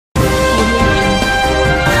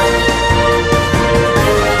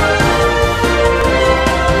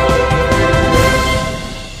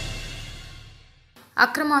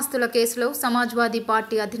అక్రమాస్తుల కేసులో సమాజ్వాదీ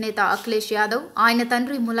పార్టీ అధినేత అఖిలేష్ యాదవ్, ఆయన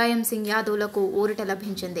తండ్రి ములాయం సింగ్ యాదవ్లకు ఊరట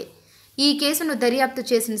లభించింది. ఈ కేసును దర్యాప్తు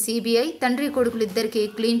చేసిన సీబీఐ తండ్రి కొడుకులిద్దరికీ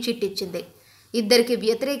క్లీన్ చిట్ ఇచ్చింది. ఇద్దరికి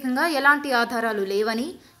వ్యతిరేకంగా ఎలాంటి ఆధారాలు లేవని,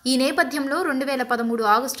 ఈ నేపథ్యంలో 2013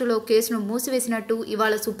 ఆగస్టులో కేసును మూసివేసినట్టు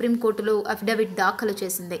ఇవాళ సుప్రీంకోర్టులో అఫిడవిట్ దాఖలు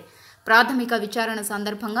చేసింది. ప్రాథమిక విచారణ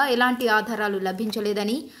సందర్భంగా ఎలాంటి ఆధారాలు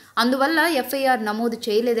లభించలేదని, అందువల్ల ఎఫ్ఐఆర్ నమోదు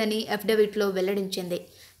చేయలేదని అఫిడవిట్లో వెల్లడించింది.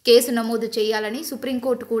 కేసు నమోదు చేయాలని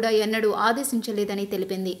సుప్రీంకోర్టు కూడా ఎన్నడూ ఆదేశించలేదని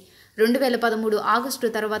తెలిపింది. 2013 ఆగస్టు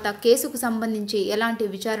తర్వాత కేసుకు సంబంధించి ఎలాంటి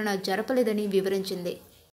విచారణ జరపలేదని వివరించింది.